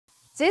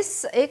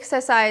This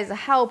exercise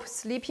helps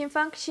sleeping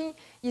function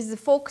is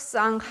focused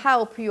on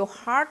help your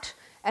heart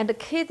and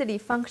kidney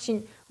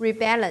function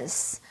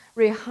rebalance,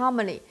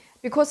 reharmony,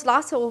 because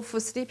lots of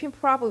sleeping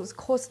problems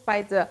caused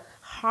by the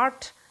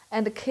heart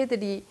and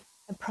kidney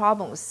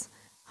problems.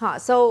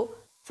 So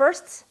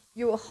first,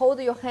 you hold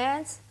your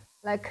hands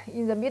like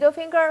in the middle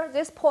finger.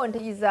 This point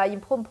is an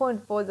important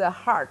point for the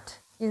heart,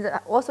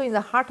 also in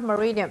the heart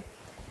meridian.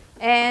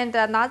 And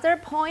another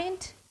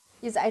point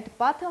is at the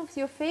bottom of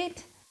your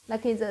feet,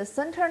 like in the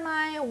center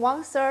line,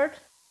 1/3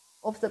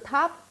 of the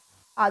top.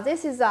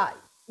 This is an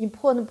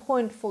important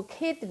point for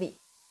kidney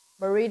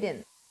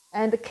meridian.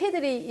 And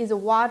kidney is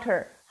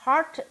water,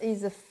 heart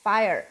is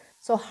fire.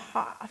 So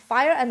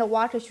fire and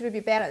water should be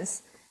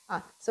balanced.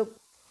 So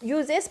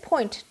use this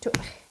point to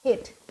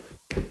hit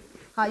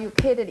your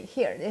kidney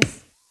here.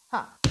 This.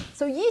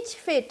 So each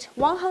fit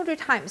 100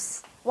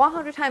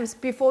 times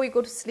before you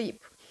go to sleep.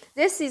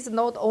 This is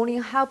not only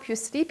help you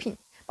sleeping,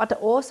 but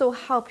also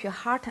help your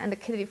heart and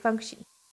kidney function.